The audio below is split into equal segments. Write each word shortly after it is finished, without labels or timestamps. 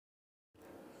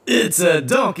It's a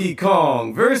Donkey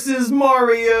Kong versus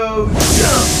Mario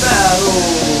Jump Battle!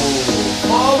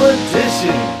 Fall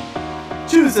Edition!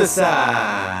 Choose a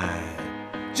side!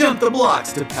 Jump the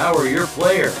blocks to power your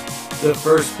player. The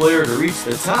first player to reach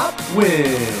the top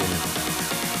wins!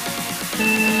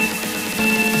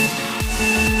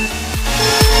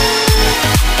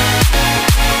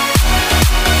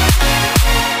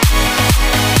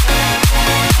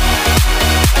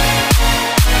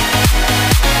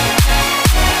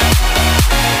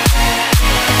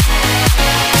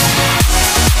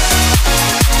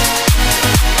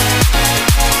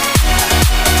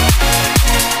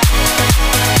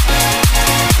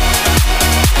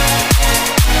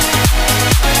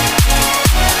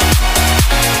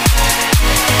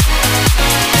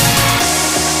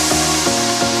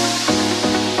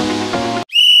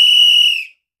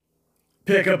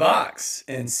 Pick a box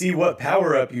and see what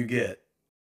power-up you get.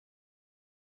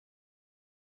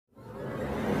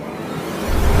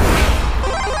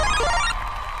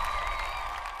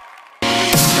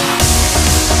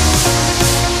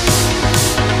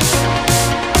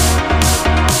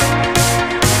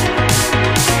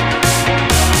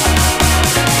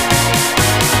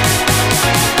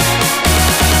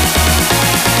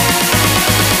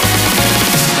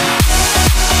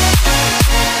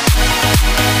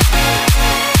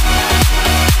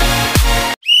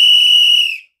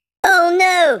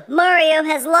 Mario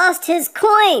has lost his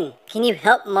coin. Can you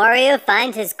help Mario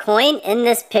find his coin in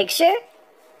this picture?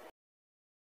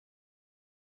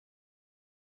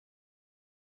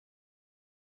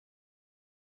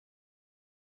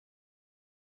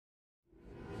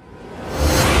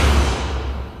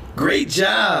 Great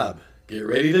job! Get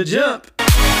ready to jump!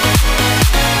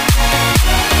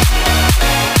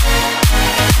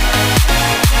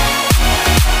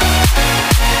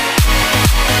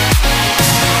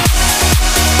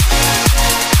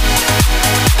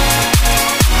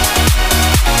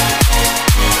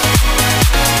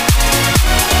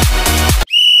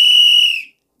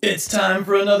 It's time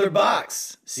for another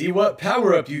box. See what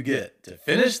power-up you get to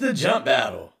finish the jump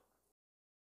battle.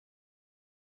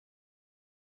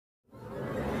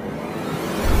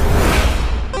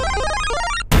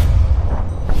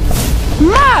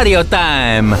 Mario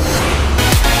time!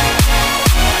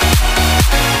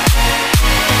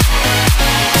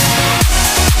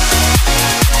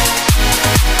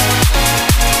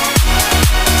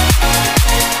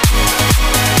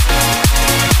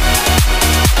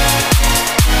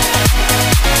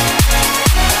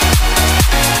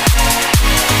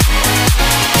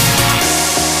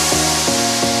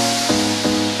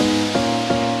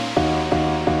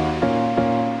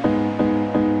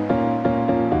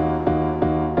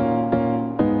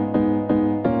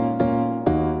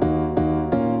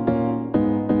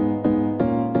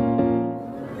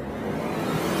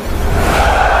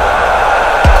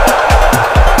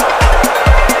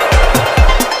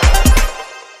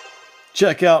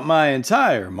 Check out my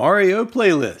entire Mario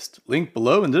playlist, link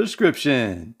below in the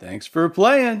description. Thanks for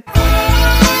playing!